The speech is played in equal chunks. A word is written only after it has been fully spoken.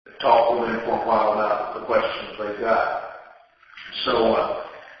talk with them for a while about the questions they've got. So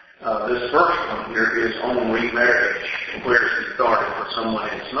this first one here is on remarriage. Where's the authority for someone?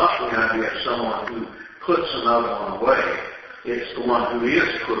 It's not the idea of someone who puts another one away. It's the one who is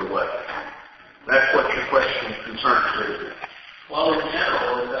put away. That's what your question concerns, isn't it? Well, in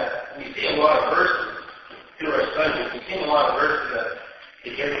general, is that we see a lot of verses through our studies. We see a lot of verses that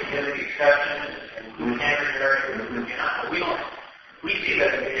they give the exceptions and who can remarry and who cannot. We see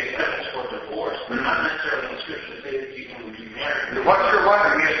that in the exceptions for divorce, but not necessarily in Scripture say that you can remarry. What you're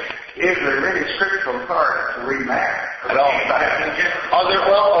wondering is there any scriptural authority to remarry at all?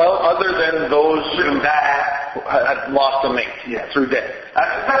 Other than those who had lost a mate through death.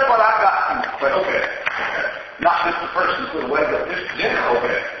 That's what I got from the question. Okay. Not just the person put away, but just general.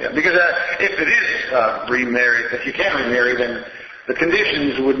 Okay. Yeah, because if it is remarried, if you can remarry, then the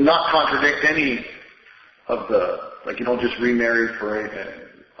conditions would not contradict any of the, like you don't just remarry for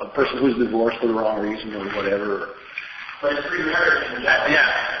a person who's divorced for the wrong reason or whatever. But it's remarriage in that. Yeah.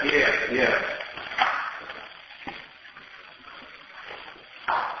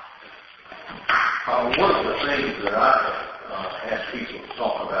 One of the things that I ask people to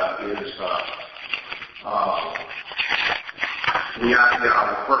talk about is the idea of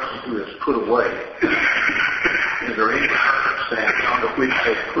a person who is put away. Is there any circumstance under which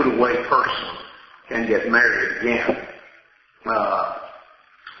a put away person can get married again?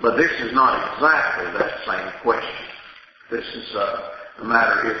 But this is not exactly that same question. This is a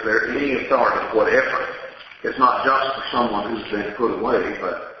matter, is there any authority, whatever? It's not just for someone who's been put away,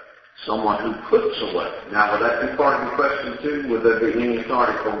 but someone who puts away. Now, would that be part of the question too? Would there be any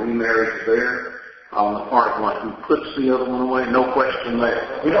authority for remarriage there on the part of one who puts the other one away? No question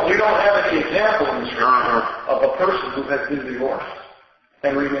there. We don't have any example in Scripture of a person who has been divorced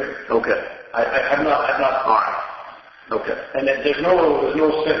and remarried. Okay. I've not. All right. Okay. And there's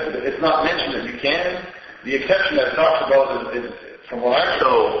no sense. It's not mentioned that you can. The exception that it talks about is from what I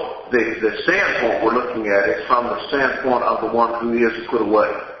So the standpoint we're looking at is from the standpoint of the one who is put away.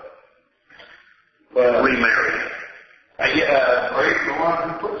 Remarried. Or is the one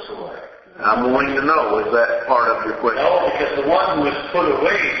who puts away? I'm wanting to know, is that part of your question? No, because the one who is put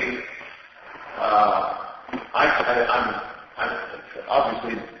away, I'm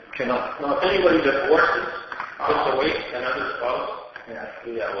obviously cannot. Now, if anybody divorces, puts away another spouse, that's a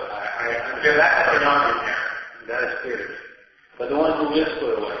non-remarriage. That is clear. But the one who is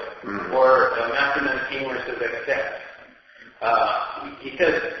put away, or Matthew 19 where it says accept, he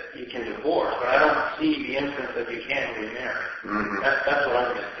says you can divorce, but I don't see the instance that you can remarry. That's what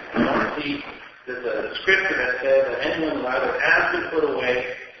I'm missing. I don't see the scripture that says that anyone who either has been put away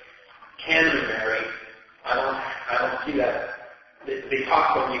can remarry. I don't see that. They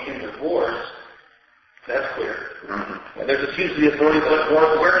talk about you can divorce. That's clear. There seems to be authority for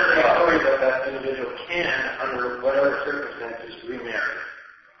divorce. Where is the authority that individual can, under whatever circumstances, remarry?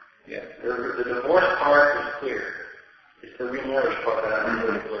 Yeah. The divorce part is clear. It's the remarriage part that I'm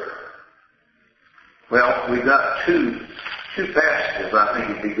really clear. Well, we've got two passages I think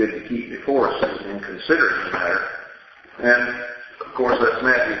it'd be good to keep before us in considering the matter. And, of course, that's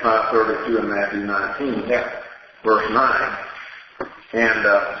Matthew 5:32 and Matthew 19, verse 9. And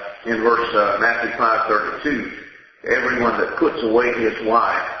in Matthew 5:32, everyone that puts away his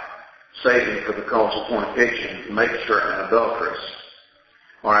wife, saving for the cause of fornication, makes her an adulteress.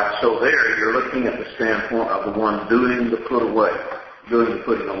 All right, so there you're looking at the standpoint of the one doing the put away, doing the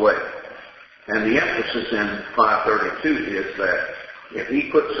putting away. And the emphasis in 5:32 is that if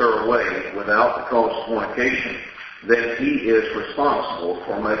he puts her away without the cause of fornication, then he is responsible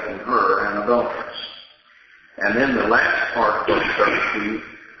for making her an adulteress. And then the last part of verse 32,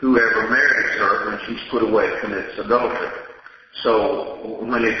 whoever marries her when she's put away commits adultery. So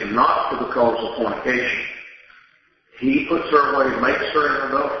when it's not for the cause of fornication, he puts her away, makes her an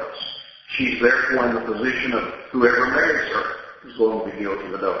adulteress. She's therefore in the position of whoever marries her is going to be guilty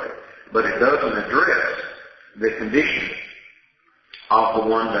of adultery. But it doesn't address the condition of the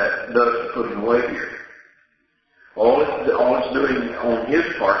one that does the putting away here. All it's doing on his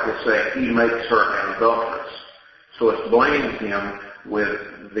part is saying he makes her an adulteress. So it's blaming him with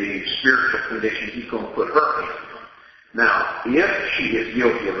the spiritual condition he's going to put her in. Now, if she is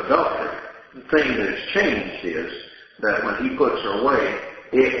guilty of adultery, the thing that has changed is that when he puts her away,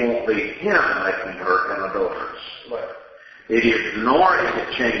 it won't be him making her an adulteress. Right. It is, nor is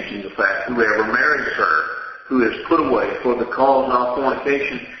it changing the fact whoever marries her, who is put away for the cause of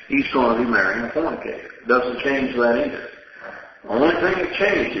fornication, he's going to be marrying a fornicator. It doesn't change that either. The only thing that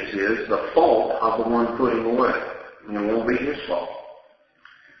changes is the fault of the one putting away. And it won't be his fault.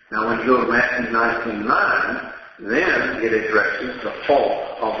 Now when you go to Matthew 19:9, then it addresses the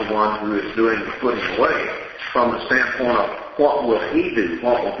fault of the one who is doing the putting away from the standpoint of what will he do,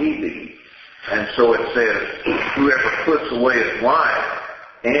 what will he be. And so it says, whoever puts away his wife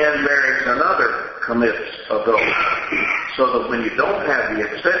and marries another commits adultery. So that when you don't have the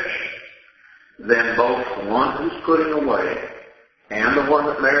exception, then both the one who's putting away and the one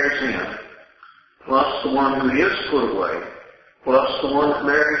that marries in, plus the one who is put away, plus the one that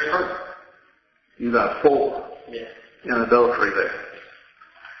marries her. You got 4 in adultery there.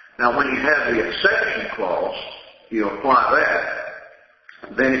 Now when you have the exception clause, you apply that,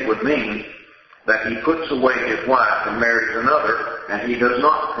 then it would mean that he puts away his wife and marries another, and he does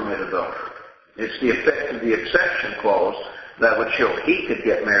not commit adultery. It's the effect of the exception clause that would show he could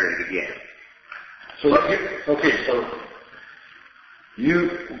get married again. So you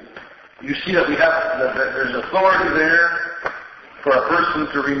see that we have that there's authority there for a person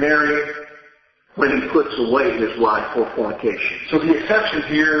to remarry when he puts away his wife for fornication. So the exception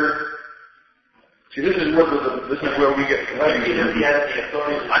here. See, this is where we get confused.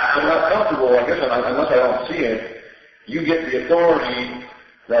 I'm not comfortable, I guess, unless I don't see it. You get the authority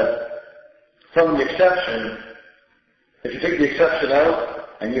that from the exception, if you take the exception out,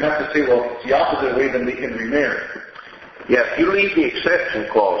 and you have to say, well, it's the opposite way, then they can remarry. Yeah, if you leave the exception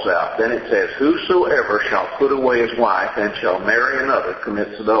clause out, then it says, whosoever shall put away his wife and shall marry another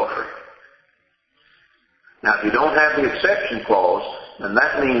commits adultery. Now, if you don't have the exception clause, then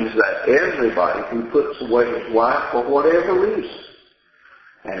that means that everybody who puts away his wife for whatever reason,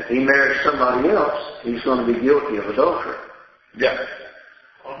 and if he marries somebody else, he's going to be guilty of adultery. Yeah.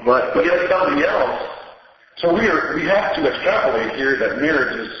 But if somebody else, so we have to extrapolate here that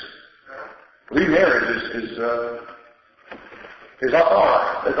remarriage is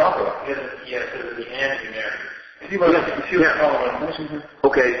authorized. Yes, it is the anti-marriage.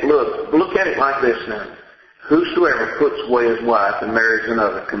 Okay, look at it like this now. Whosoever puts away his wife and marries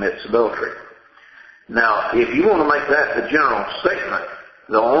another commits adultery. Now, if you want to make that the general statement,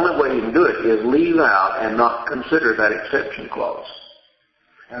 the only way you can do it is leave out and not consider that exception clause.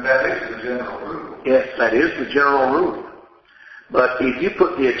 And that is the general rule. Yes, that is the general rule. But if you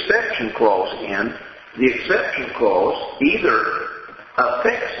put the exception clause in, the exception clause either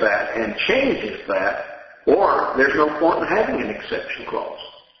affects that and changes that, or there's no point in having an exception clause.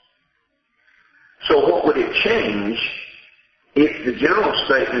 So what would it change if the general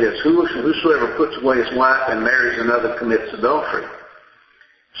statement is whosoever puts away his wife and marries another commits adultery?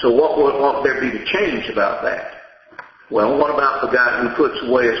 So what would there be to change about that? Well, what about the guy who puts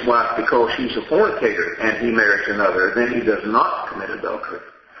away his wife because she's a fornicator and he marries another? Then he does not commit adultery.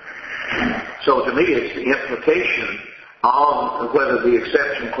 So to me, it's the implication of whether the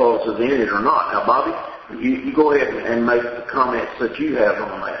exception clause is in it or not. Now, Bobby, you go ahead and make the comments that you have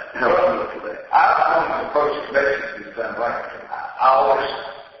on that. How do you look at that? I always approach it basically the same way. I always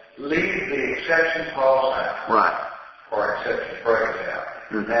leave the exception clause out. Right. Or exception phrase out.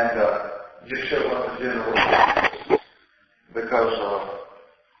 Mm-hmm. And just show what the general rule is. Because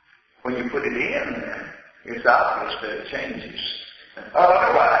when you put it in, it's obvious that it changes.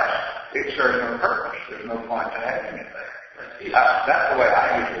 Otherwise, it serves no purpose. There's no point to having it there. That's the way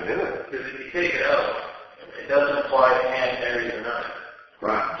I usually do it. Because if you take it out, it doesn't apply to and marries another.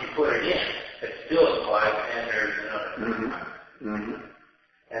 Right. If you put it in, it still applies to and marries another. Mm-hmm. Mm-hmm.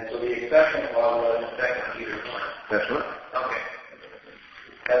 And so the exception clause doesn't affect either one. That's right. Okay.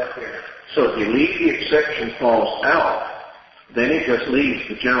 That's clear. So if you leave the exception clause out, then it just leaves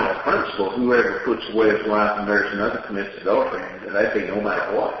the general principle, whoever puts away his wife and marries another commits adultery, and that'd be no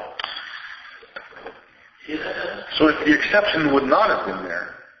matter what. So if the exception would not have been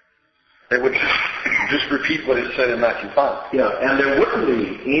there, it would just repeat what is said in Matthew 5. Yeah, and there wouldn't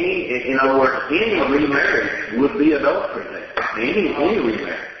be any, in other words, any remarriage would be adultery there. Any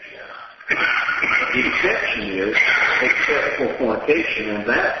remarriage. The exception is, except for fornication, and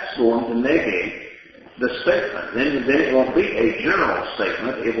that's going to negate the statement. Then it won't be a general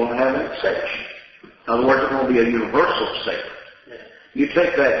statement, it will have an exception. In other words, it won't be a universal statement. You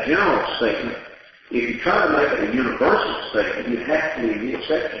take that general statement, if you try to make it a universal statement, you have to leave the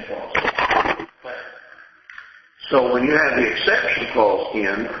exception clause. So when you have the exception clause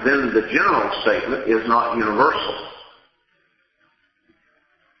in, then the general statement is not universal.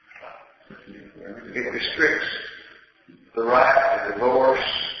 It restricts the right to divorce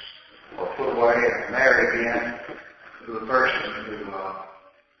or put away and marry again to the person who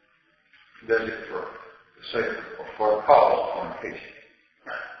does it for the sake of, for a cause of fornication.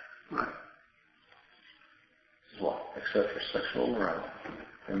 Right. This is what? Except for sexual arousal.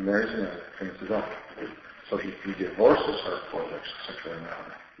 And marries another, commits adultery. So he divorces her for sexual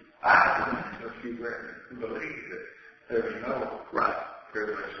arousal. I know a few brethren who believe that there's no Right.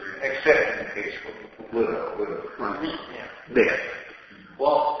 privilege except in the case of widow. Right. Yeah. Death.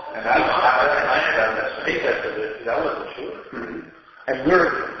 Well, And I think that wasn't sure. Mm-hmm. And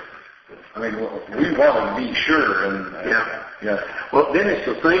we want to be sure. And yeah. Well, Dennis,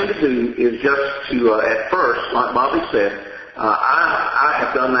 the thing to do is just to, at first, like Bobby said, I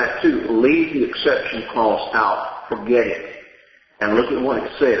have done that too. Leave the exception clause out. Forget it. And look at what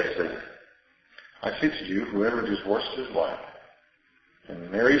it says then. I say to you, whoever divorces his wife and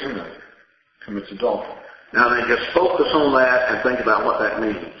marries another commits adultery. Now then, just focus on that and think about what that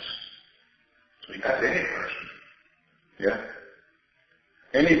means. That's any person. Yeah.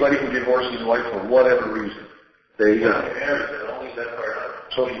 Anybody who divorces his wife for whatever reason. There you go. Don't leave that part out.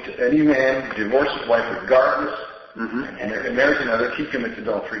 So any man who divorces his wife regardless Mm-hmm. and marries another, he commits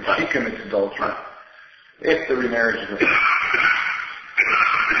adultery. She commits adultery. If the remarriage is occurred.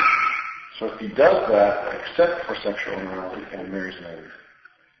 So if he does that, except for sexual immorality, and marries another.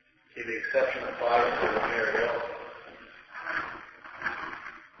 See, the exception applies to the married also.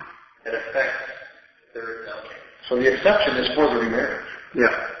 It affects the redemption. So the exception is for the remarriage.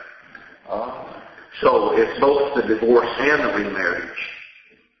 Yeah. Oh. So it's both the divorce and the remarriage.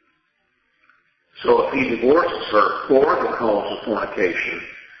 So if he divorces her for the cause of fornication,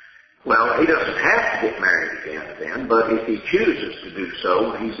 well, he doesn't have to get married again then, but if he chooses to do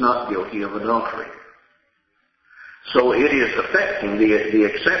so, he's not guilty of adultery. So it is affecting, the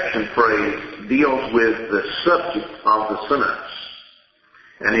exception phrase deals with the subject of the sentence.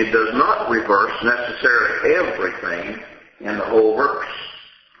 And it does not reverse necessarily everything in the whole verse.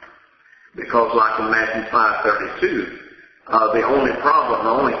 Because like in Matthew 5:32, the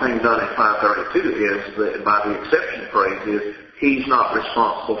only thing done in 5:32 is that by the exception phrase is he's not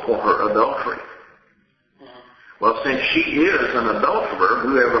responsible for her adultery. Well, since she is an adulterer,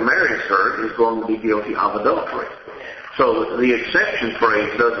 whoever marries her is going to be guilty of adultery. So the exception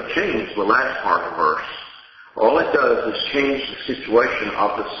phrase doesn't change the last part of the verse. All it does is change the situation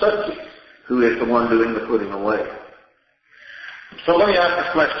of the subject, who is the one doing the putting away. So let me ask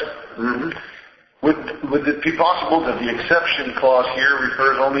this question. Mm-hmm. Would it be possible that the exception clause here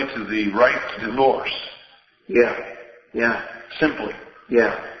refers only to the right to divorce? Yeah. Simply.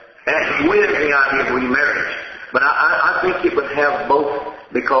 Yeah. And with the idea of remarriage. But I think it would have both,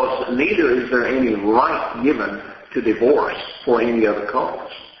 because neither is there any right given to divorce for any other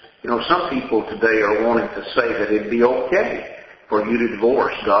cause. You know, some people today are wanting to say that it'd be okay for you to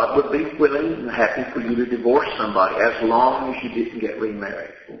divorce. God would be willing and happy for you to divorce somebody as long as you didn't get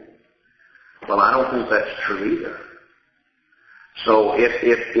remarried. Well, I don't think that's true either. So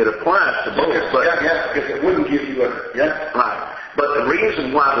it applies to both. But, because it wouldn't give you Right. But the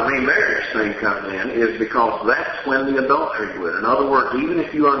reason why the remarriage thing comes in is because that's when the adultery would. In other words, even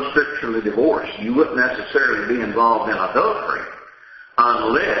if you unscripturally divorced, you wouldn't necessarily be involved in adultery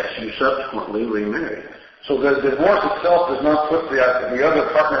unless you subsequently remarried. So the divorce itself does not put the other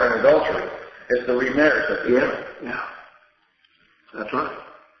partner in adultery. It's the remarriage. Yeah. That's right.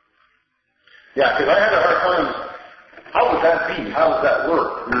 Yeah, because I had a hard time. How would that be? How does that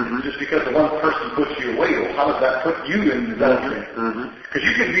work? Mm-hmm. Just because the one person puts you away, how does that put you in adultery? Because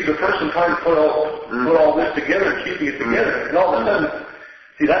you could be the person trying to put all this together and keeping it together, and all of a sudden,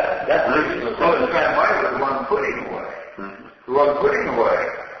 see that's So it's that way with the one putting away. The one putting away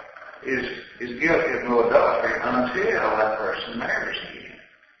is guilty of no adultery until that person marries again.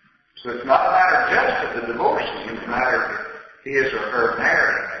 So it's not a matter just of the divorcing, it's a matter of his or her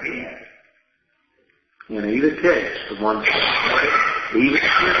marrying again. In either case, the one even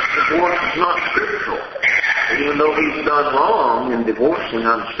if divorce is not scriptural, even though he's done wrong in divorcing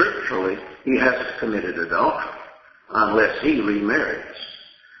unscripturally, he hasn't committed adultery unless he remarries.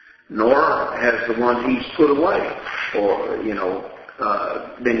 Nor has the one he's put away or,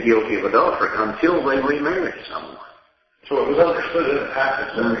 been guilty of adultery until they remarry someone. So it was understood in the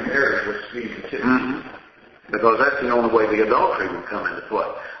passage that remarriage was to be continued. Because that's the only way the adultery would come into play.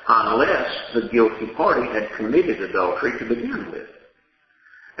 Unless the guilty party had committed adultery to begin with.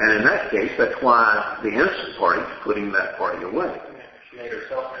 And in that case, that's why the innocent party is putting that party away. She made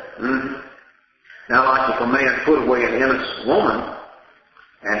herself innocent. Now, like if a man put away an innocent woman,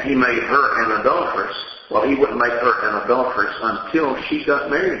 and he made her an adulteress, well, he wouldn't make her an adulteress until she got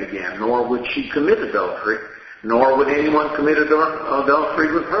married again, nor would she commit adultery, nor would anyone commit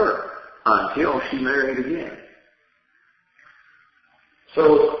adultery with her until she married again.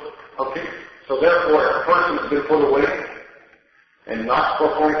 So therefore, if a person has been put away and not for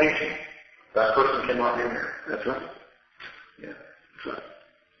fornication, that person cannot be married. That's right. Yeah, that's right.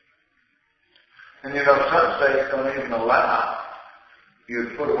 And some states don't even allow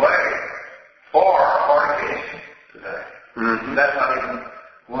you'd put away for fornication today. Mm-hmm. That's not even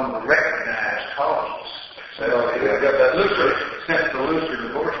one of the recognized causes. So since the looser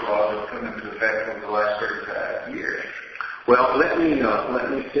divorce laws have come into effect over the last 35 years. Well, let me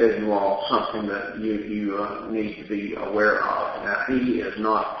tell you all something that you need to be aware of. Now, he is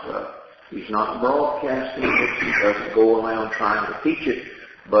not he's not broadcasting it. He doesn't go around trying to teach it,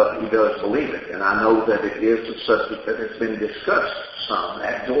 but he does believe it. And I know that it is a subject that has been discussed some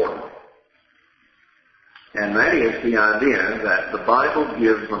at Jordan. And that is the idea that the Bible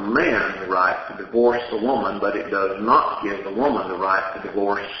gives the man the right to divorce the woman, but it does not give the woman the right to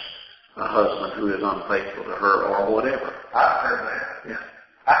divorce a husband who is unfaithful to her or whatever. I've heard that. Yeah.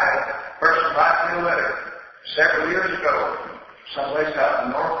 I had a person write me a letter several years ago, someplace out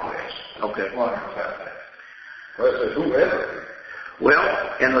in the Northwest. Okay. Wondering about that. Well, it says whoever. Well,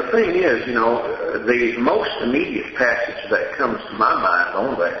 and the thing is, the most immediate passage that comes to my mind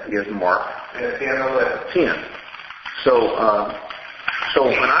on that is Mark 10. So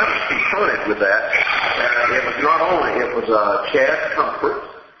when I was confronted with that, it was not only, it was Chad Comfort,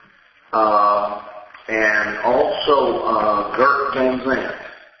 and also Gert Van Zandt.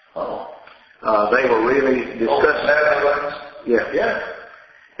 They were really discussing. Yeah.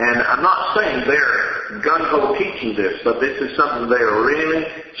 And I'm not saying they're gung-ho teaching this, but this is something they're really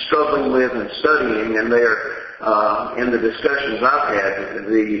struggling with and studying, and they're in the discussions I've had,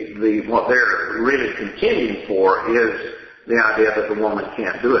 what they're really contending for is the idea that the woman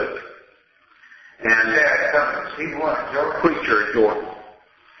can't do it. And he won at Jordan. Preacher at Jordan.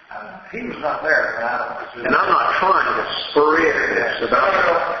 He was not there. And I'm not trying to spread this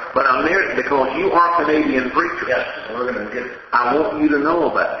about, but I'm there because you are Canadian preachers. Yes, we're going to get it. I want you to know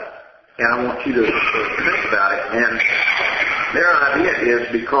about it, and I want you to think about it. And their idea is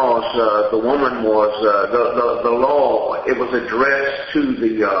because the woman was the law. It was addressed to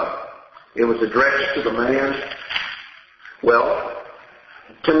the man. Well,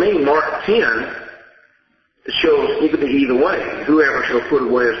 to me, Mark 10 shows it could be either way. Whoever shall put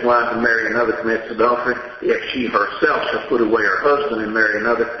away his wife and marry another commits adultery. If she herself shall put away her husband and marry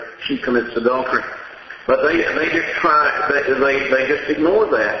another, she commits adultery. But they just ignore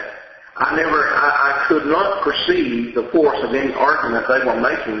that. I could not perceive the force of any argument they were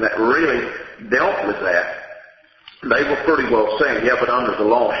making that really dealt with that. They were pretty well saying, yeah, but under the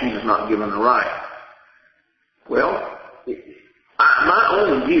law she was not given the right. Well, my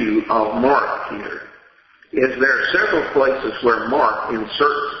own view of Mark here is there are several places where Mark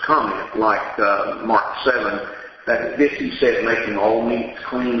inserts comment, like Mark 7, that this he said, making all meats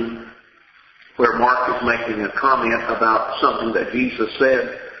clean, where Mark is making a comment about something that Jesus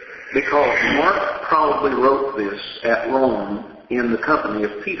said, because Mark probably wrote this at Rome in the company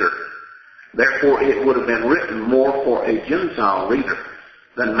of Peter. Therefore, it would have been written more for a Gentile reader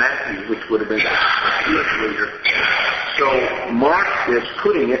than Matthew, which would have been a Jewish reader. So Mark is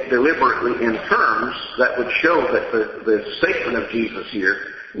putting it deliberately in terms that would show that the statement of Jesus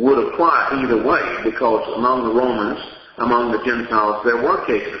here would apply either way, because among the Romans, among the Gentiles, there were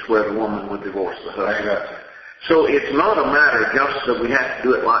cases where the woman would divorce the husband. So it's not a matter just that we have to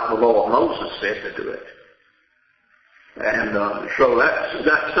do it like the law of Moses said to do it. And so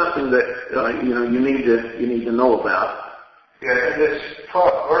that's something that you need to know about. Yeah, in this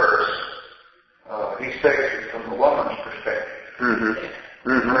 12th verse, he states it from the woman's perspective.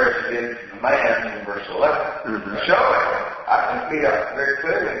 Whereas he did the man in verse 11. Showing, I can see very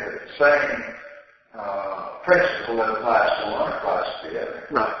clearly that the same principle that applies to one applies to the other.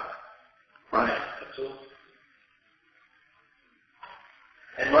 Right. Absolutely.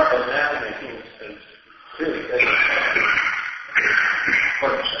 And Mark of Matthew is clearly says,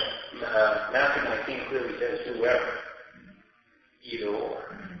 Matthew 19 clearly says whoever, either or.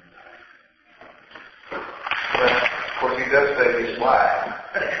 Well, of course, he does say his wife.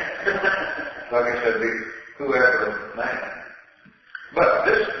 Like I said, whoever man. But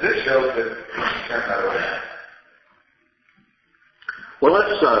this shows that he's turned out around. Well,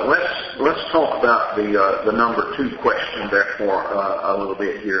 let's talk about the number 2 question, therefore, a little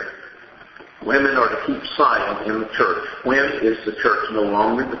bit here. Women are to keep silent in the church. When is the church no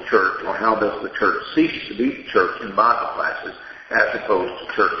longer the church, or how does the church cease to be the church in Bible classes as opposed to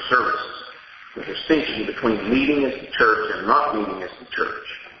church services? The distinction between meeting as the church and not meeting as the church.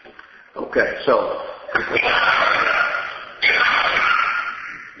 Okay, so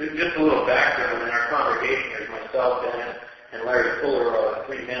just a little background. In our congregation, there's myself, Dan, and Larry Fuller,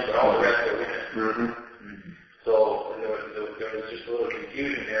 3 men, but all the rest are women. So there was just a little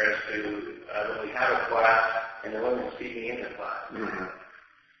confusion there as to when we have a class and the women speaking in the class.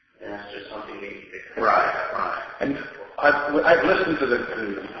 And that's just something we Right. And I've listened to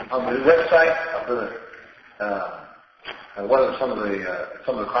on the website of some of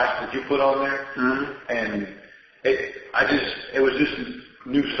the classes that you put on there, and it was just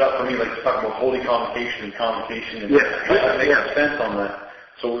new stuff for me, like to talk about holy convocation and convocation, and it makes sense on that.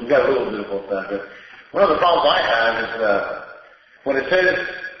 So we've got a little bit about that. But one of the problems I have is when it says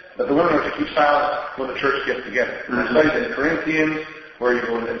that the women are to keep silent when the church gets together. I studied in Corinthians, where you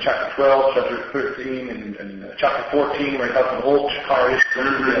go in chapter 12, chapter 13, and chapter 14, where you talk about the whole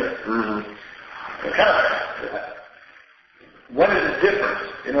congregation. What is the difference?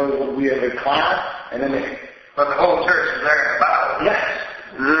 You know, we have a class, and then but the whole church is there in the Bible. Yes.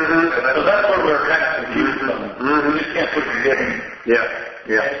 So that's where we're kind of confused from. We just can't put them together.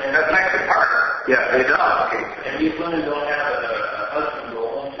 And that makes it harder. Yeah, it does. And these women don't have a husband to go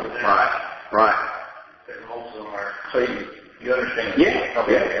home to them. Right. Most of them are. So you understand?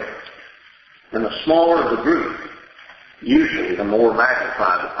 Yeah. And the smaller the group, usually the more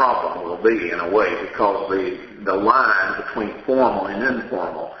magnified the problem will be in a way, because the line between formal and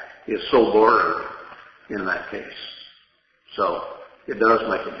informal is so blurred in that case. So it does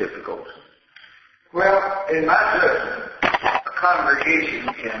make it difficult. Well, in my judgment, a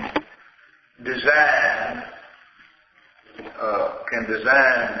congregation can design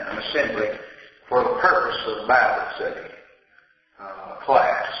an assembly for the purpose of Bible study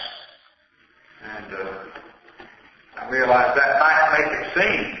class. And I realize that might make it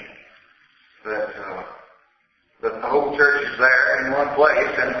seem that the whole church is there in one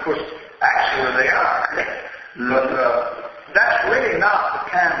place, and of course, actually they are. But that's really not the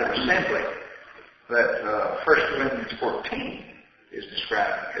kind of assembly that 1 Corinthians 14 is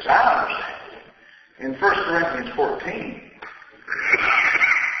describing, as I understand it. In 1 Corinthians 14,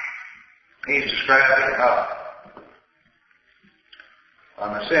 he's describing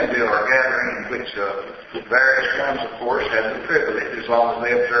an assembly or a gathering in which various ones, of course, have the privilege, as long as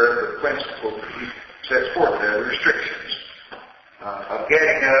they observe the principle that he sets forth there, the restrictions of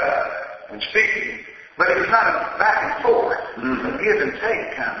getting up and speaking. But it was not a back and forth, a give and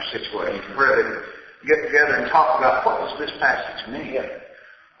take kind of situation where they would get together and talk about what does this passage mean,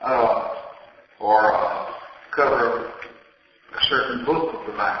 or cover a certain book of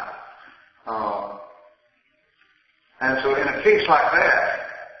the Bible. And so in a case like that,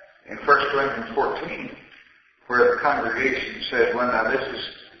 in 1 Corinthians 14, where the congregation said, well, now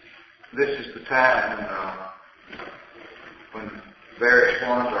this is the time when various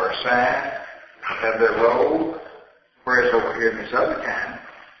ones are assigned, have their role, whereas over here in this other time,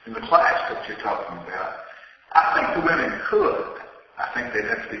 in the class that you're talking about, I think the women could. I think they'd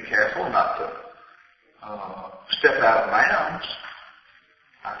have to be careful not to step out of bounds.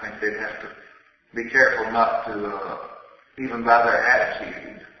 I think they'd have to be careful not to, even by their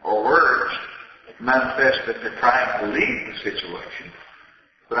attitude or words, manifest that they're trying to lead the situation.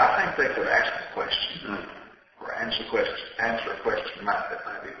 But I think they could ask a question or answer a question that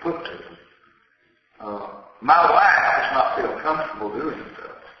might be put to them. My wife does not feel comfortable doing it,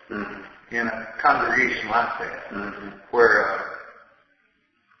 in a congregation like that, where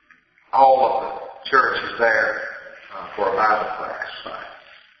all of the church is there for a Bible class.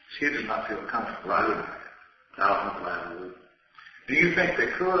 She does not feel comfortable doing it. Do you think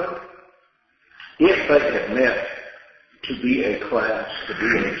they could? If they had meant to be a class, to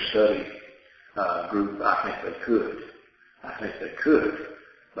be a study group, I think they could.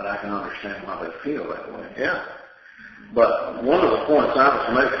 But I can understand why they feel that way. Yeah. But one of the points I was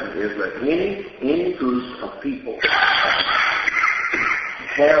making is that any group of people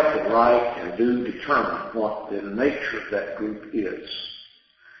have the right and do determine what the nature of that group is.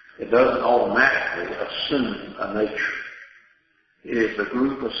 It doesn't automatically assume a nature. It is the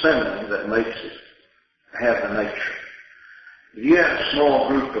group assembly that makes it have a nature. If you have a small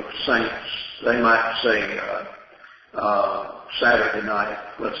group of saints, they might say, Saturday night,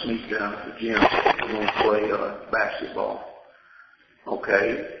 let's meet down at the gym. We're going to play basketball. Okay,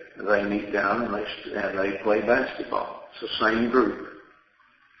 they meet down and they play basketball. It's the same group.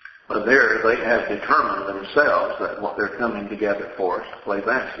 But there they have determined themselves that what they're coming together for is to play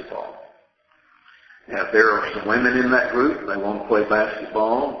basketball. Now, if there are some women in that group, they want to play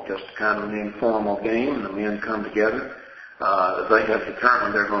basketball, just kind of an informal game, and the men come together, they have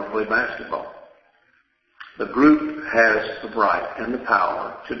determined they're going to play basketball. The group has the right and the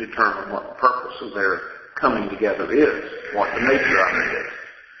power to determine what the purpose of their coming together is, what the nature of it is.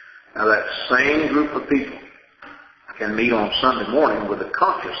 Now, that same group of people can meet on Sunday morning with the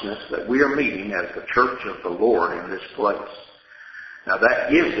consciousness that we are meeting as the church of the Lord in this place. Now,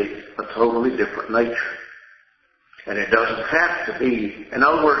 that gives it a totally different nature. And it doesn't have to be, in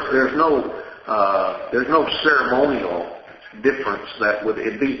other words, there's no there's no ceremonial difference that would,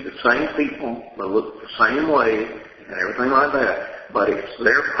 it'd be the same people, they look the same way, and everything like that, but it's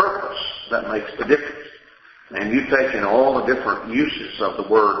their purpose that makes the difference. And you take in all the different uses of the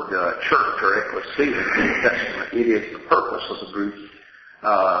word church or ecclesia in the New Testament, it is the purpose of the group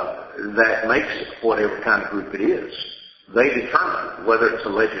that makes it whatever kind of group it is. They determine whether it's a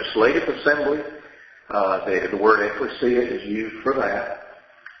legislative assembly. The word ecclesia is used for that.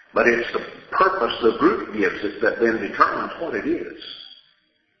 But it's the purpose the group gives it that then determines what it is.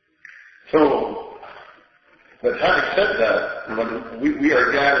 So, but having said that, when we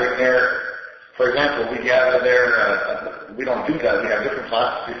are gathering there, for example, we gather there, we don't do that. We have different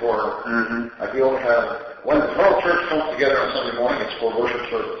classes before. Like we only have, when the whole church comes together on Sunday morning, it's for worship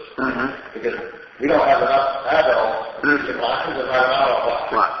service. Because we don't have enough adults in classes and have an adult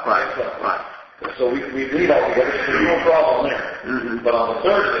class. Right. So we meet all together, so there's no problem there. But on the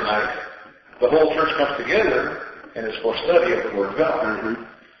Thursday night, the whole church comes together, and it's for study of the Word of God.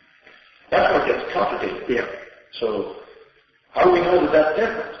 That's what gets complicated. Yeah. So how do we know that that's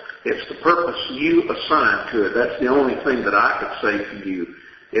different? It's the purpose you assign to it. That's the only thing that I could say to you.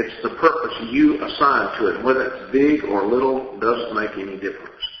 It's the purpose you assign to it. Whether it's big or little doesn't make any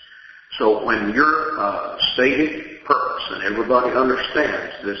difference. So when your stated purpose, and everybody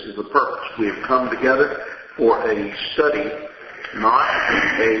understands this is the purpose, we have come together for a study, not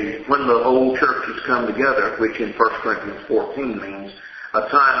when the whole church has come together, which in 1 Corinthians 14 means a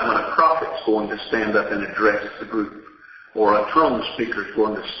time when a prophet's going to stand up and address the group, or a tongue speaker is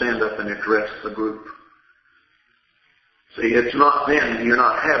going to stand up and address the group. See, it's not then, you're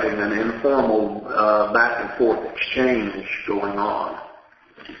not having an informal back and forth exchange going on.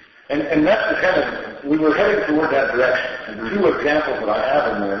 And that's the kind of, we were heading toward that direction. And two examples that I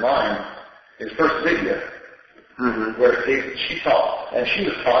have in my mind is first Lydia, where she taught, and she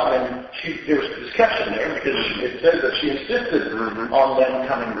was taught, and there was discussion there because it says that she insisted on them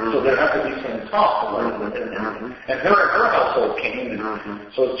coming, so there had to be some talk. And her household came, and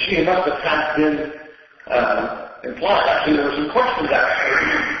so she must have had been implied. Actually, there were some questions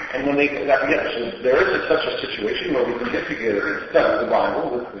actually. And when they got together, so there is such a situation where we can get together and study the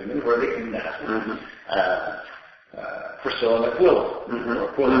Bible with women, where they can ask Priscilla and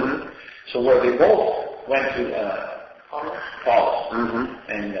Aquila. So where they both went to Paul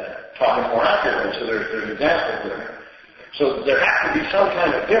and taught him more accurately. So there's examples there. So there has to be some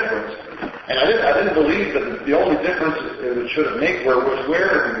kind of difference. And I didn't believe that the only difference it should have made was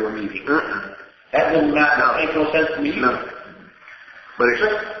where we were meeting. That didn't make no sense to me. No. But it's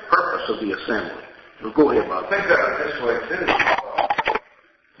the purpose of the assembly. Well, go ahead, Bob. Think of it this way, too.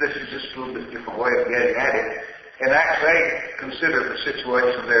 This is just a little bit different way of getting at it. In Acts 8, consider the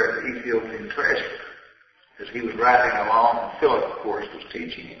situation there of the Ethiopian treasurer. As he was riding along, and Philip, of course, was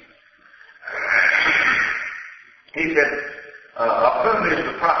teaching him. He said, of whom is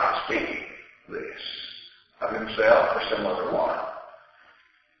the prophet speaking this? Of himself or some other one?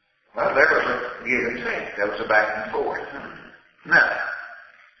 Well, there was a give and take. There was a back and forth. Now,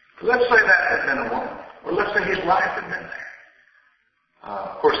 let's say that had been a woman. Or let's say his wife had been there.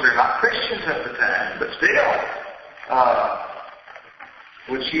 Of course, they're not Christians at the time, but still,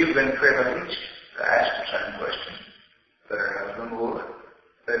 would she have been privileged to ask the same question that her husband would?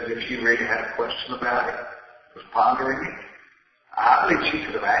 That if she really had a question about it, was pondering it? I believe she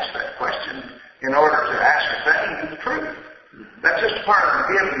could have asked that question in order to ascertain the truth. That's just part of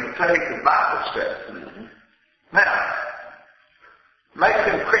the give and take of Bible study. Now, make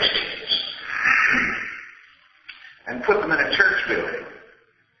them Christians and put them in a church building.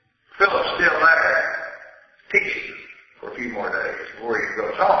 Philip's still there teaching for a few more days before he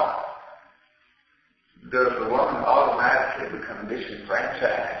goes home. Does the woman automatically become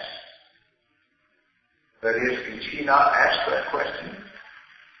disenfranchised? That is, can she not ask that question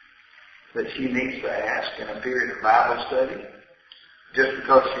that she needs to ask in a period of Bible study just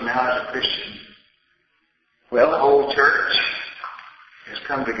because she now is a Christian? Well, the whole church has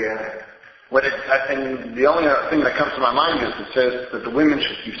come together. I think the only other thing that comes to my mind is it says that the women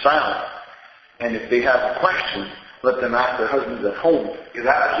should keep silent. And if they have a question, let them ask their husbands at home. Because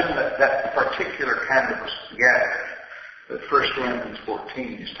I presume that particular kind of gathering that 1 Corinthians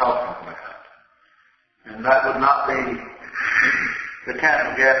 14 is talking about. And that would not be the kind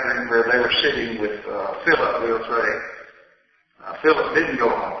of gathering where they were sitting with Philip, we'll say. Philip didn't go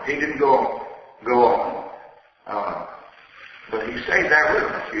home. He didn't go home. But he stayed there with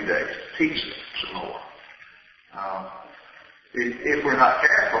them a few days to teach them some more. if we're not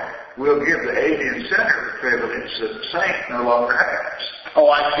careful, we'll give the alien sinner the privilege that the saint no longer has. Oh,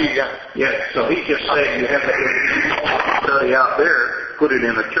 I see. Yeah. Yeah, so he's just saying you have to study out there, put it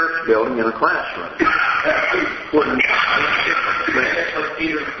in a church building in a classroom. Wouldn't make a difference. That's what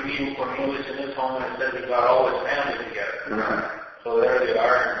Peter when he was in his home and said he got all his family together. Mm-hmm. So there they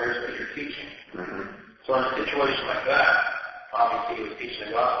are, and here's what you're teaching. Mm-hmm. So in a situation like that, obviously he was teaching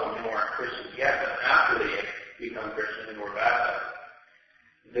the gospel and they weren't Christians yet, but after they become Christians and were baptized,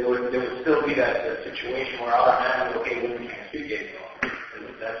 there would still be that situation where automatically, okay, women can't speak anymore.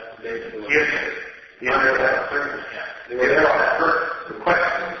 That's basically what it is. Yeah, that circumstance. They were there on that The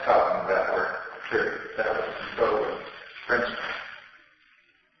question is talking about were true. That was the principle.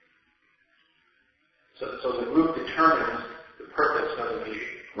 So the group determines the purpose of the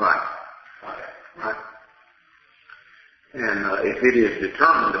meeting. Right. Okay. Right. And if it is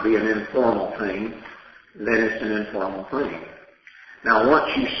determined to be an informal thing, then it's an informal thing. Now,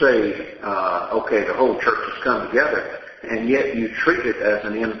 once you say, okay, the whole church has come together, and yet you treat it as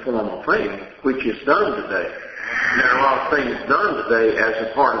an informal thing, which is done today. There are a lot of things done today as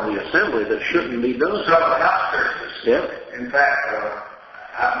a part of the assembly that shouldn't be done. So house churches. Yep. In fact,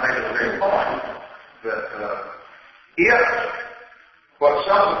 I've made a very point that if what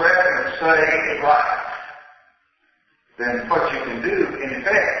some brethren say is right, then what you can do, in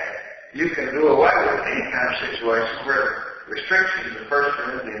effect, you can do away with any kind of situation where restrictions of 1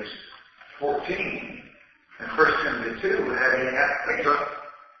 Corinthians 14 and 1 Timothy 2 would have any application.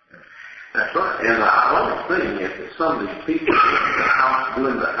 That's right. And the ironic thing is that some of these people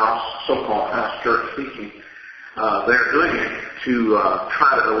doing the so-called house church teaching, they're doing it to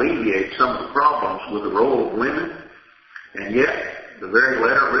try to alleviate some of the problems with the role of women. And yet, the very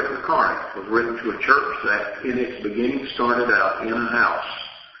letter written to Corinth was written to a church that in its beginning started out in a house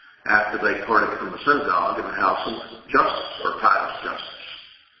after they parted from the synagogue in the house of justice, or Titus Justice.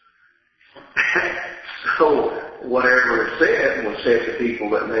 So whatever it said was said to people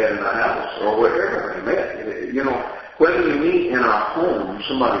that met in the house or wherever they met. You know, whether we meet in our home,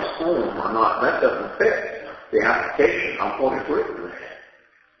 somebody's home or not, that doesn't affect the application of what is written there.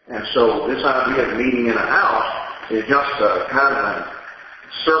 And so this idea of meeting in a house is just a kind of a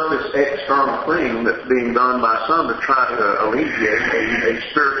surface external thing that's being done by some to try to alleviate a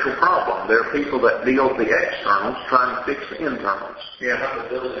spiritual problem. There are people that deal with the externals trying to fix the internals. Yeah.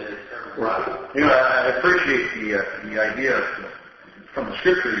 Right. You know, I appreciate the idea from the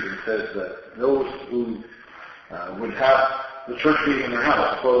scripture that says that those who would have the church meeting in their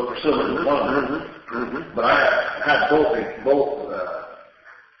house, well, Priscilla was one of them. Mm-hmm. But I have had both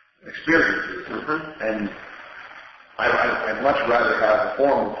experiences, and I'd much rather have a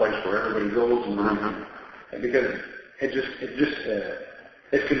formal place where everybody goes, and because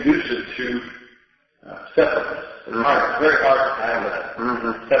it's conducive to separateness. It's very hard to have that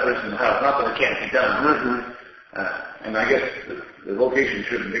separation in the house. Not that it can't be done, and I guess the location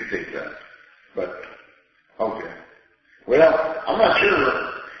shouldn't dictate that. But okay, well, I'm not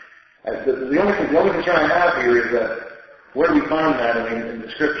sure. The only concern I have here is that where do we find that in the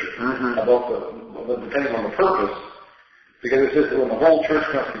scripture about the depending on the purpose. Because it says that when the whole church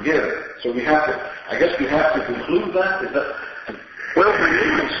comes together, so we have to conclude that? Is that? Well, when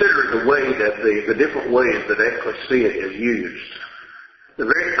you consider the way that the different ways that ecclesia is used, the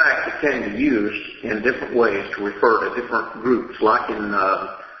very fact it can be used in different ways to refer to different groups, like in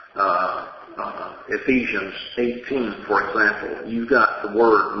Ephesians 18, for example, you've got the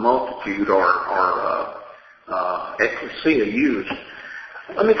word multitude or ecclesia used.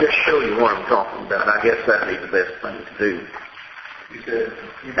 Let me just show you what I'm talking about. I guess that'd be the best thing to do. You said,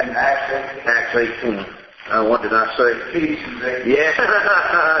 you mean Acts 18? Acts 18. What did I say? Ephesians 18. Yeah,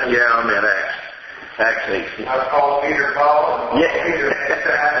 yeah, I meant Acts 18. I called Peter Paul. Yeah. Peter.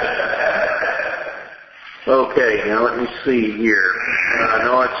 Okay, now let me see here.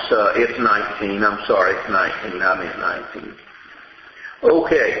 No, it's 19. I'm sorry, it's 19. I meant 19.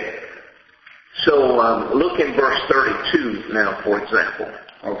 Okay. So look in verse 32 now, for example.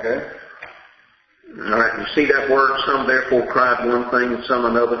 Okay. All right, you see that word? Some therefore cried one thing and some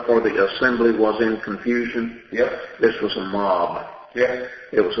another, for the assembly was in confusion. Yep. This was a mob. Yes.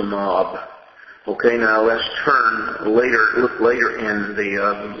 It was a mob. Okay, now let's look later in the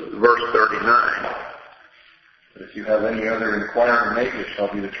verse 39. If you have any other inquiring make, it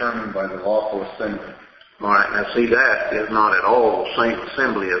shall be determined by the lawful assembly. All right, now see, that is not at all the same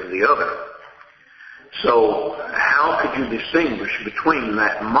assembly as the other. So how could you distinguish between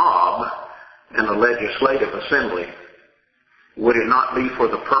that mob and the legislative assembly? Would it not be for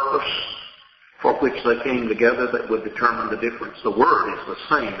the purpose for which they came together that would determine the difference? The word is the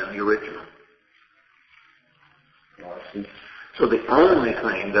same in the original. I see. So the only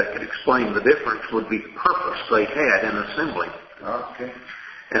thing that could explain the difference would be the purpose they had in assembly. Okay.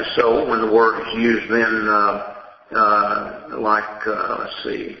 And so when the word is used then,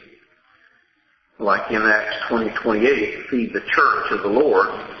 like in Acts 20:28, feed the church of the Lord,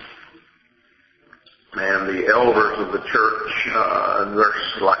 and the elders of the church,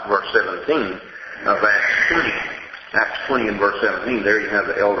 verse 17 of Acts 20 and verse 17, there you have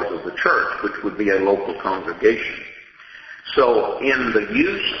the elders of the church, which would be a local congregation. So in the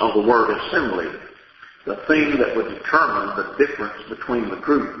use of the word assembly, the thing that would determine the difference between the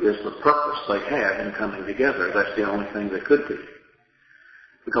group is the purpose they had in coming together. That's the only thing that could be.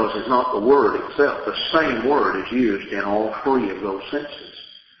 Because it's not the word itself. The same word is used in all three of those senses,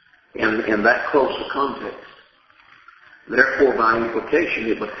 in that close a context. Therefore, by implication,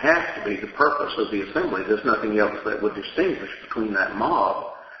 it would have to be the purpose of the assembly. There's nothing else that would distinguish between that mob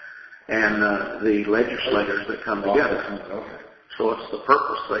and the legislators that come together. Okay. So it's the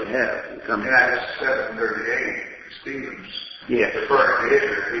purpose they have in coming In Acts 7:38, Stevens, Yes. referring to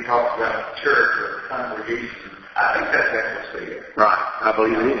Israel, he talks about the church or the congregation. I think that's ecclesia. Right. I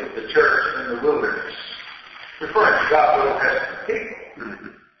believe it is. The church in the wilderness, referring to God's Old Testament people. Mm-hmm.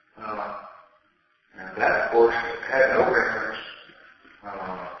 And that, of course, had no reference,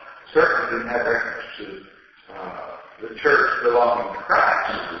 certainly didn't have reference to the church belonging to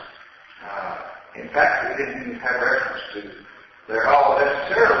Christ. In fact, it didn't even have reference to they're all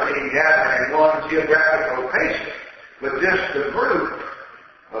necessarily being gathered in one geographical location, but just the group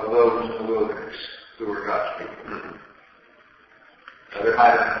of those in the wilderness who were God's people. Mm-hmm. So there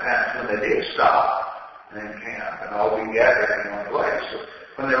might have been times when they did stop and camp and all be gathered in one place. So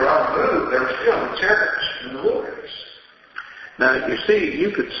when they were on the move, they were still in church in the wilderness. Now, you see,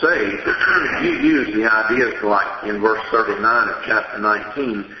 you could say, you use the ideas like in verse 39 of chapter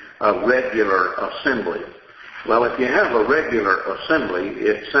 19, a regular assembly. Well, if you have a regular assembly,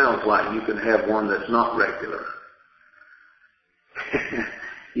 it sounds like you can have one that's not regular.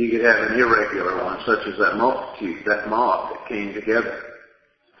 You could have an irregular one, such as that multitude, that mob that came together.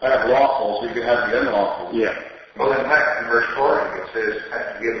 I have lawful, so you can have the unlawful. Yeah. Well, in fact, in verse 40, it says,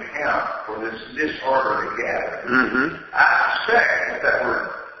 have to give account for this disorderly gathering. Mm-hmm. I suspect that word,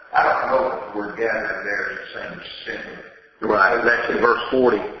 I don't know if the word gathering there is the same as assembly. Right, that's in verse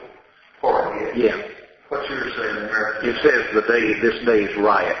 40. 40, Yeah. What you were saying in America. It says this day's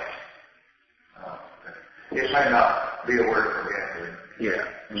riot. It may not be a word for gathering.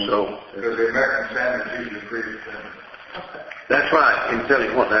 Yeah. So Because the American Standard usually pretty thin. that's right, in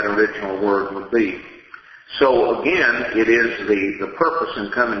telling what that original word would be. So again, it is the purpose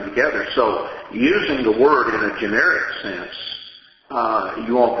in coming together. So using the word in a generic sense,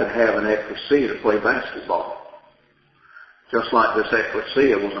 you all could have an ecclesia to play basketball. Just like this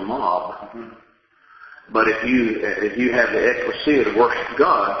ecclesia was a mob. Mm-hmm. But if you have the ecclesia to worship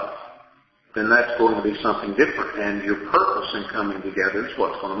God, then that's going to be something different. And your purpose in coming together is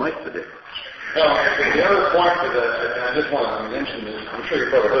what's going to make the difference. Now, the other point to that, and I just want to mention this, I'm sure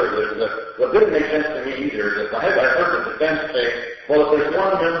you've probably heard this, is that what didn't make sense to me either is that I heard the defense say, well, if there's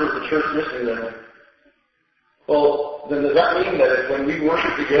one member of the church missing, then, well, then does that mean that when we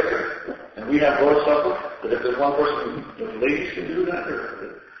worship together and we have Lord's Supper, that if there's one person, the ladies can do that?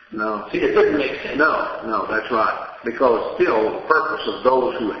 Or, no. See, it didn't make sense. No, that's right. Because still the purpose of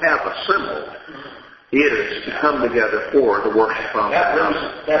those who have assembled is to come together for the worship of God.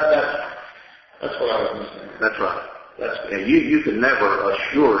 That's what I was missing. That's right. And you can never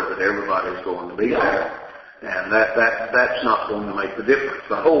assure that everybody's going to be there. And that's not going to make the difference.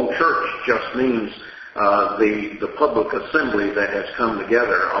 The whole church just means the public assembly that has come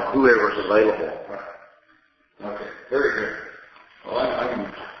together of whoever's available. Right. Okay. Very good. Well,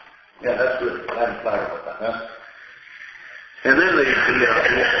 that's good. I hadn't thought about that. And then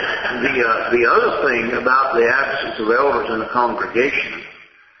the other thing about the absence of elders in the congregation,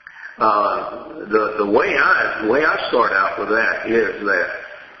 the way I start out with that is that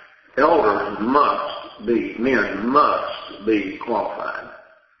men must be qualified.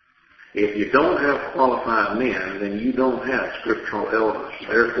 If you don't have qualified men, then you don't have scriptural elders.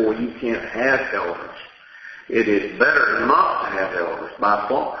 Therefore, you can't have elders. It is better not to have elders by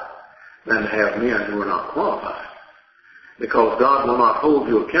far than to have men who are not qualified. Because God will not hold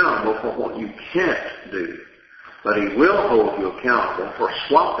you accountable for what you can't do. But He will hold you accountable for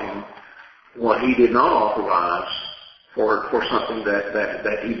swapping what He did not authorize for something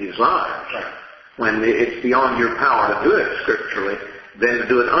that He desires. Right. When it's beyond your power to do it scripturally, then to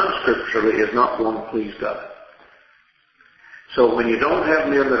do it unscripturally is not going to please God. So when you don't have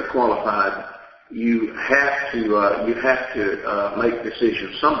men that are qualified, you have to make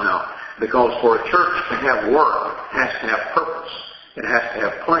decisions somehow. Because for a church to have work, it has to have purpose. It has to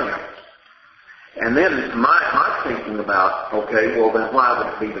have plans. And then my thinking about, okay, well then why would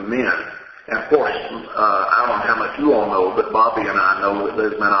it be the men? And of course, I don't know how much you all know, but Bobby and I know that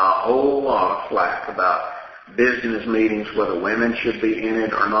there's been a whole lot of flack about business meetings, whether women should be in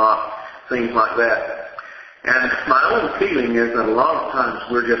it or not, things like that. And my own feeling is that a lot of times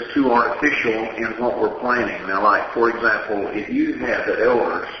we're just too artificial in what we're planning. Now, like, for example, if you had the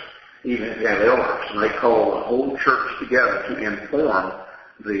elders, even if you have elders, and they call the whole church together to inform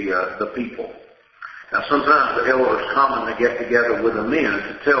the people. Now, sometimes the elders commonly get together with the men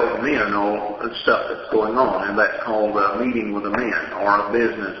to tell the men all the stuff that's going on, and that's called a meeting with the men or a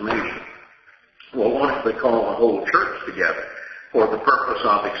business meeting. Well, what if they call the whole church together for the purpose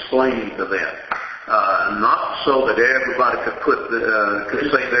of explaining to them? Not so that everybody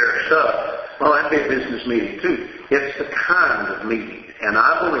could say their stuff. Well, that'd be a business meeting too. It's the kind of meeting, and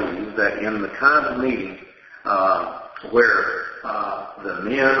I believe that in the kind of meeting where the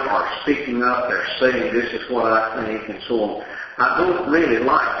men are speaking up, they're saying this is what I think, and so on. I don't really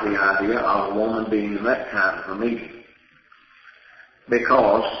like the idea of a woman being in that kind of a meeting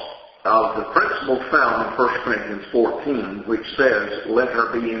because of the principle found in 1 Corinthians 14, which says, let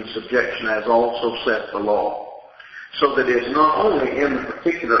her be in subjection as also saith the law. So that it's not only in the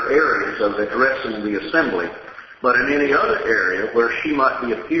particular areas of addressing the assembly, but in any other area where she might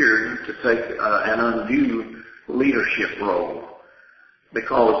be appearing to take an undue leadership role.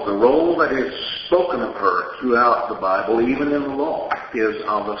 Because the role that is spoken of her throughout the Bible, even in the law, is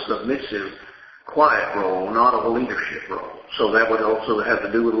of a submissive, quiet role, not of a leadership role. So that would also have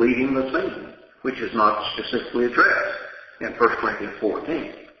to do with leading the singing, which is not specifically addressed in 1 Corinthians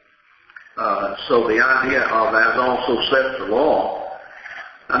 14. So the idea of as also saith the law,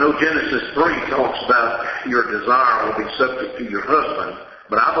 I know Genesis 3 talks about your desire will be subject to your husband,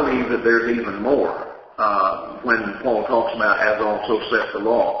 but I believe that there's even more when Paul talks about as also saith the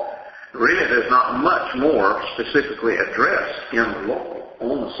law. Really, there's not much more specifically addressed in the law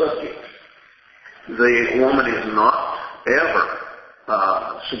on the subject. The woman is not ever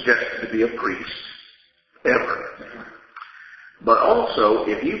suggested to be a priest, ever. But also,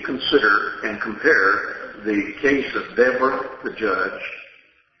 if you consider and compare the case of Deborah the judge,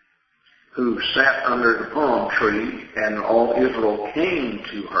 who sat under the palm tree and all Israel came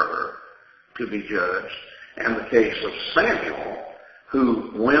to her to be judged, and the case of Samuel,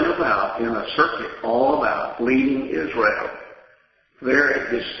 who went about in a circuit all about leading Israel.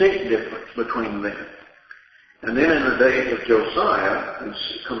 Very distinct difference between them. And then in the days of Josiah,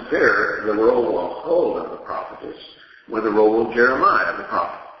 compare the role of Huldah the prophetess with the role of Jeremiah the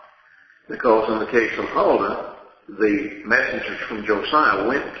prophet. Because in the case of Huldah, the messengers from Josiah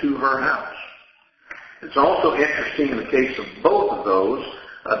went to her house. It's also interesting in the case of both of those,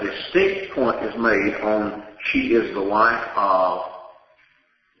 a distinct point is made on she is the wife of,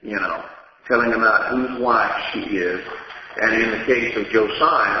 telling about whose wife she is. And in the case of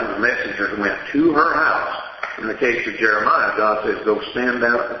Josiah, the messengers went to her house. In the case of Jeremiah, God says, go stand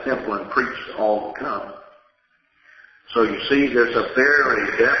down at the temple and preach to all that come. So you see, there's a very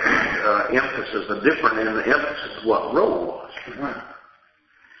definite emphasis, a different in the emphasis of what role was. Mm-hmm.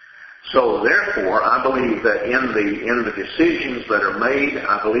 So therefore, I believe that in the decisions that are made,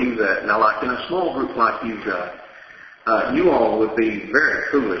 I believe that, now like in a small group like you've got, you all would be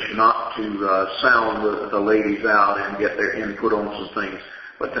very foolish not to sound the ladies out and get their input on some things,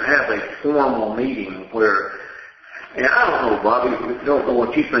 but to have a formal meeting where, and I don't know, Bobby, don't know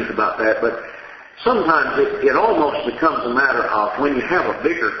what you think about that, but sometimes it almost becomes a matter of when you have a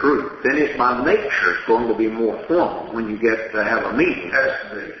bigger group, then it by nature is going to be more formal when you get to have a meeting. It has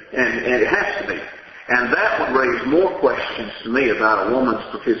to be. And it has to be. And that would raise more questions to me about a woman's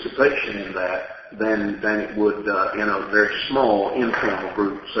participation in that than it would in a very small informal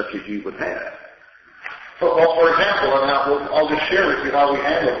group such as you would have. Well, for example, and I'll just share with you how we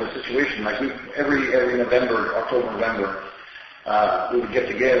handle the situation. Like every November, October, November, we would get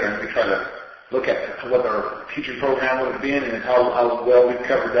together and we try to look at what our teaching program would have been and how well we've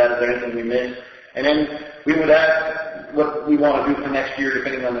covered that, is there anything we missed. And then we would add what we want to do for next year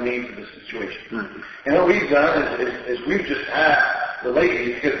depending on the needs of the situation. Mm-hmm. And what we've done is we've just asked the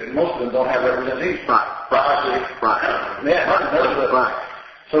ladies, because most of them don't have representation. Right. Yeah, right.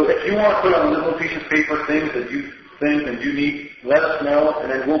 So if you want to put on a little piece of paper things that you think and you need, let us know, and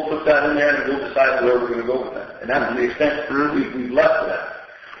then we'll put that in there and we'll decide where we're going to go with that. And that's the extent we've left that.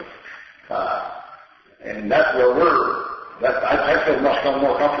 And that's where I feel much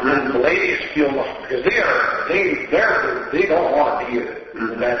more comfortable. The ladies feel much, because they don't want to be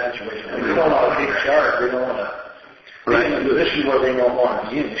in that situation. They don't want to take charge. They don't want to Right. In a position where they don't want to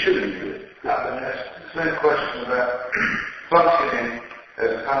be in, they shouldn't do it. I've been asked the same question about functioning as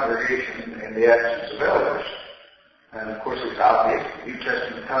a congregation in the absence of elders. And of course it's obvious the New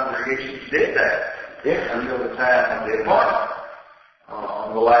Testament congregations did that. Yes, until the time of the appointment.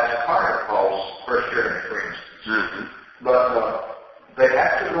 On the last part of Paul's first journey, for instance. Mm-hmm. But they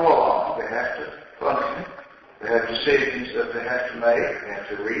have to go along. They have to function. They have decisions that they have to make. They have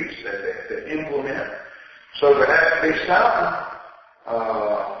to reach. That they have to implement. So there has to be some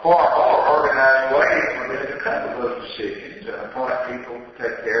far more organized way for them to come to those decisions and appoint people to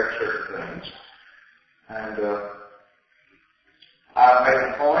take care of certain things. And I've made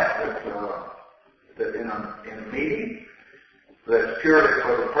a point that in a meeting that's purely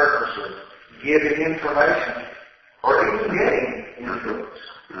for the purpose of giving information or even getting influence.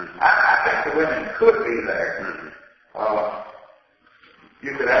 Mm-hmm. I think the women could be there. Mm-hmm.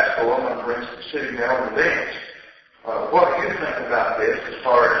 You could ask a woman, for instance, sitting there on the bench, what do you think about this as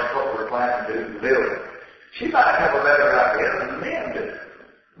far as what we're planning to do in the building? She might have a better idea than the men do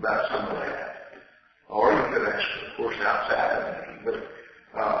about something like that. Or you could ask, of course, outside of the meeting. But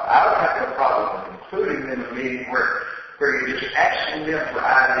I don't have a problem including them in a meeting where you're just asking them for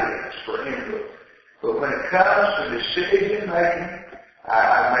ideas, for input. But when it comes to decision making, I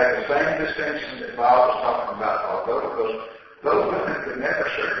make the same distinction that Bob was talking about, because those women could never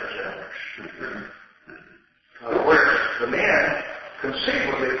serve as elders. Whereas the men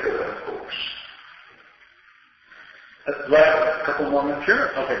conceivably could, of course. Last couple more minutes. Sure.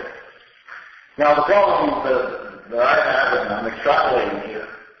 Okay. Now the problem that I have, and I'm extrapolating here,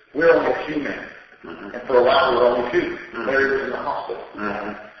 we're only a few men. Mm-hmm. And for a while we were only two. Mm-hmm. Larry was in the hospital.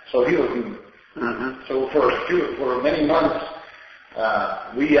 Mm-hmm. So he was human. Mm-hmm. So for many months,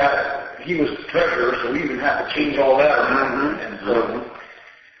 he was treasurer, so we even had to change all that around. Mm-hmm. And so,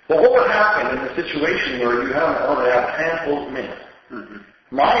 but what would happen in a situation where you only have a handful of men? Mm-hmm.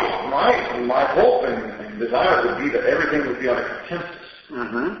 My hope and desire would be that everything would be on a consensus.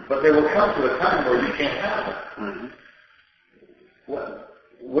 Mm-hmm. But there will come to a time where you can't have it. Mm-hmm.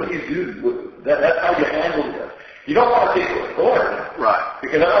 What do you do? That's how you handle it. You don't want to take authority. Right.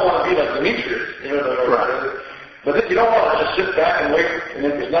 Because I don't want to be like Demetrius. Right. But then you don't want to just sit back and wait, and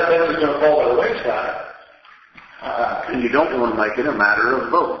if there's nothing that's going to fall by the wayside. And you don't want to make it a matter of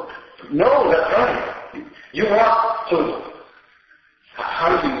vote. No, that's right. You want, so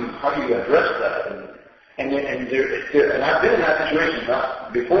how do you address that? And I've been in that situation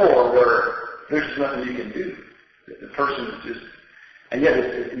before where there's just nothing you can do. The person is just, and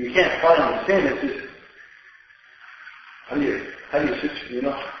yet you can't find the sin. It's just, how do you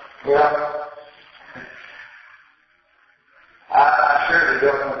Well, I surely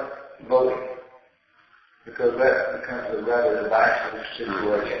don't want voting, because that becomes a rather divisive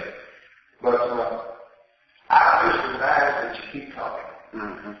situation. But I would just advise that you keep talking.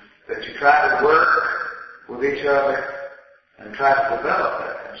 Mm-hmm. That you try to work with each other and try to develop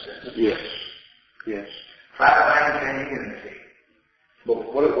that consistency. Yes. Yes. Try to maintain unity. But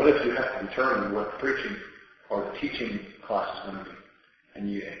what if you have to determine what the preaching or the teaching class is going to be,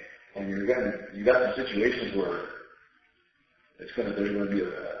 and you got some situations where there's going to be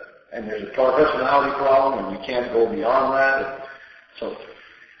there's a personality problem, and you can't go beyond that. So,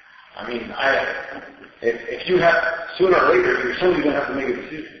 I mean, if you have sooner or later, you're certainly going to have to make a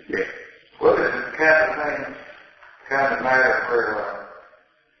decision. Yeah. Well, it's the kind of matter where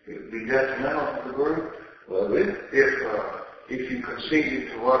it would be detrimental to the group. Well, it is. If you concede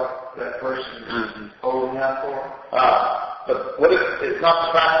to what that person is holding out for. But what if it's not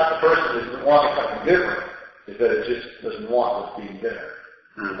the fact that the person isn't wanting something different, is that it just doesn't want what's being there.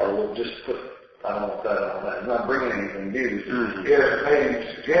 Mm-hmm. Or we'll just put, I don't know if that. It's not bringing anything new. Mm-hmm. Yeah, making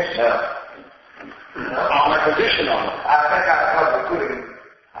suggestions. On my position on it. I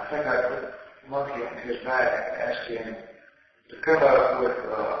think I put monkey on his back and asked him to come up with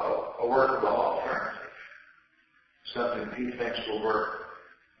a workable alternative. Something he thinks will work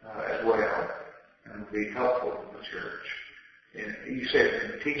as well and be helpful to the church. And you said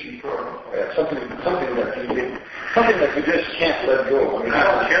in the teaching program. Yeah, something that you just can't let go. I mean, I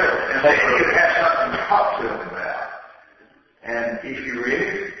don't care. And you have something to talk to them about. And if you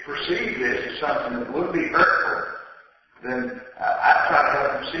really perceive this as something that would be hurtful, then I try to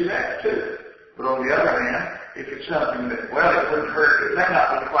help them see that too. But on the other hand, if it's something that, it wouldn't hurt, it may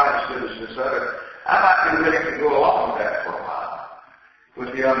not be quite as good as this other, I might be willing to go along with that for a while,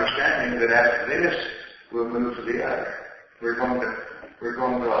 with the understanding that after this, we'll move to the other. We're going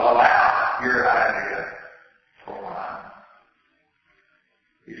to allow your idea for a while,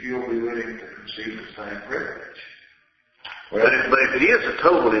 if you'll be willing to concede the same privilege. But if it is a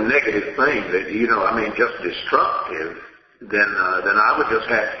totally negative thing that, just destructive, then I would just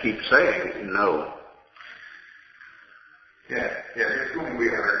have to keep saying no. Yeah, it's going to be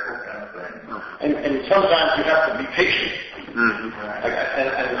a hurtful kind of thing. And sometimes you have to be patient. Mm-hmm.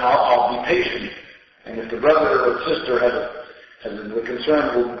 And I'll be patient. And if the brother or sister has a concern,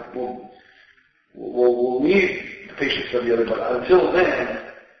 we'll need the patience of the other. But until then,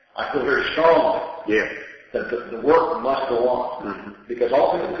 I feel very strongly that the work must go on. Mm-hmm. Because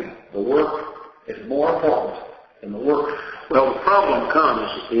ultimately, the work is more important than the work. Well, the problem comes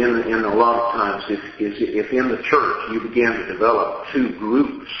in a lot of times if in the church you begin to develop two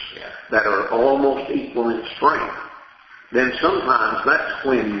groups that are almost equal in strength, then sometimes that's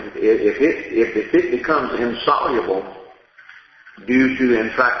when, if it becomes insoluble due to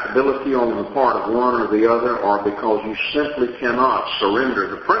intractability on the part of one or the other, or because you simply cannot surrender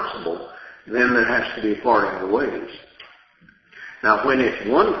the principle, then there has to be a parting of the ways. Now, when it's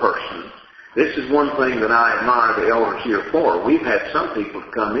one person, this is one thing that I admire the elders here for. We've had some people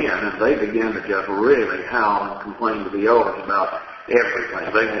come in and they begin to just really howl and complain to the elders about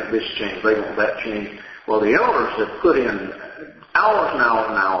everything. They want this change, they want that change. Well, the elders have put in hours and hours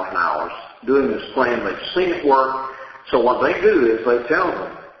and hours and hours doing this plan. They've seen it work. So what they do is they tell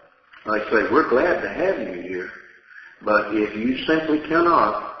them, they say, we're glad to have you here, but if you simply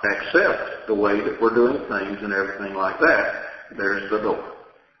cannot accept the way that we're doing things and everything like that, there's the door.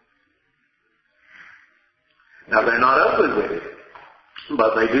 Now, they're not ugly with it,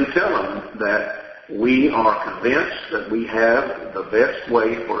 but they do tell them that we are convinced that we have the best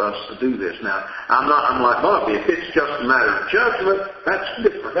way for us to do this. Now, I'm like Bobby. If it's just a matter of judgment, that's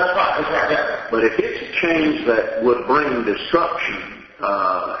different. That's right. But if it's a change that would bring destruction,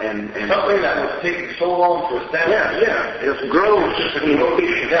 and something that was taking so long to establish. It's gross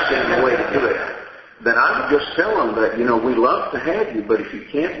inefficiency in the way to do it. Then I would just tell them that, we love to have you, but if you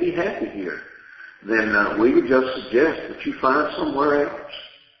can't be happy here, then we would just suggest that you find somewhere else.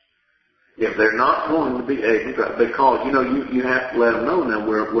 If they're not going to be able to, because, you have to let them know now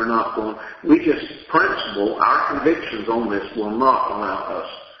we're not going, we just, our convictions on this will not allow us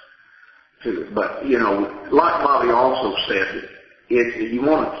to. But, like Bobby also said, you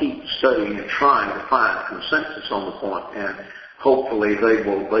want to keep studying and trying to find consensus on the point, and hopefully they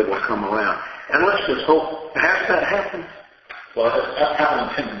will come around. And let's just hope, has that happened? Well, that's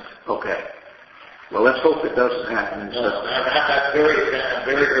happened. Okay. Well, let's hope it doesn't happen. That's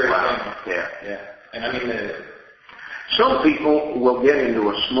very wow. Yeah. And some people will get into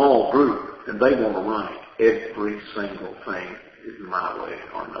a small group and they want to run it. Every single thing is my way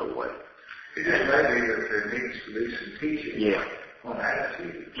or no way. It just may be that there needs to be some teaching on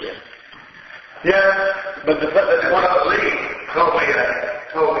attitude. But one of the leaders told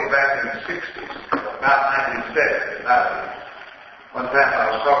me back in the 60s, about 1970, one time I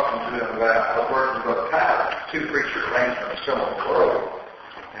was talking to him about, I was working with Brother Tyler, two preachers arranged from a similar world,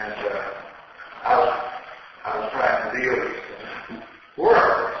 and I was trying to deal with some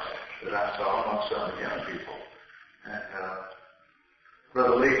words that I saw among some of the young people. And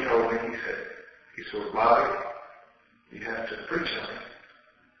Brother Lee told me, he said, Bobby, you have to preach on it.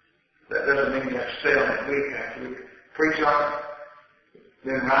 That doesn't mean you have to stay on it week after week. Preach on it,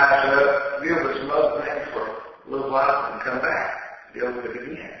 then rise up, deal with some other things for a little while, and come back. Deal with it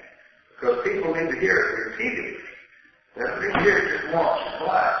again. Because people need to hear it repeatedly. They don't need to hear it just once or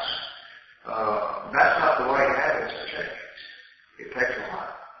twice. That's not the way habits are changed. It takes a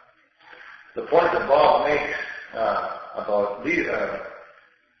while. The point that Bob makes about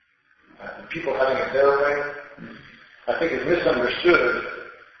people having it their way, I think is misunderstood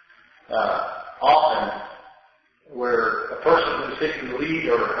often, where a person who's taking the lead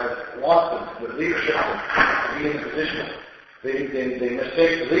or wants the leadership to be in the position, they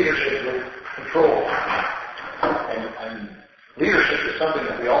mistake the leadership with control. And leadership is something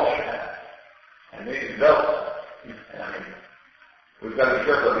that we all should have. And they develop. We've got to be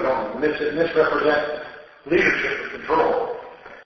careful that we don't misrepresent leadership with control.